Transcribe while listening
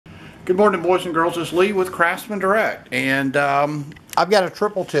Good morning, boys and girls. It's Lee with Craftsman Direct, and I've got a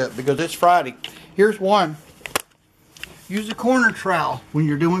triple tip because it's Friday. Here's one. Use a corner trowel when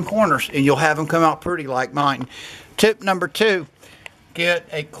you're doing corners, and you'll have them come out pretty like mine. Tip number 2, get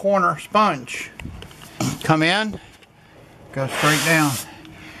a corner sponge. Come in, go straight down.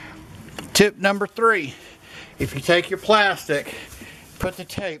 Tip number 3, if you take your plastic, put the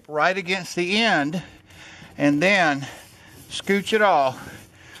tape right against the end, and then scooch it off.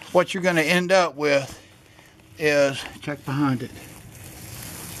 What you're going to end up with is, check behind it,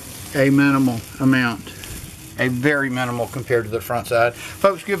 a minimal amount. A very minimal compared to the front side.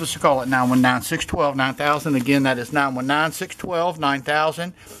 Folks, give us a call at 919-612-9000. Again, that is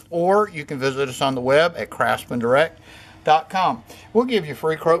 919-612-9000. Or you can visit us on the web at craftsmandirect.com. We'll give you a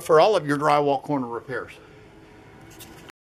free quote for all of your drywall corner repairs.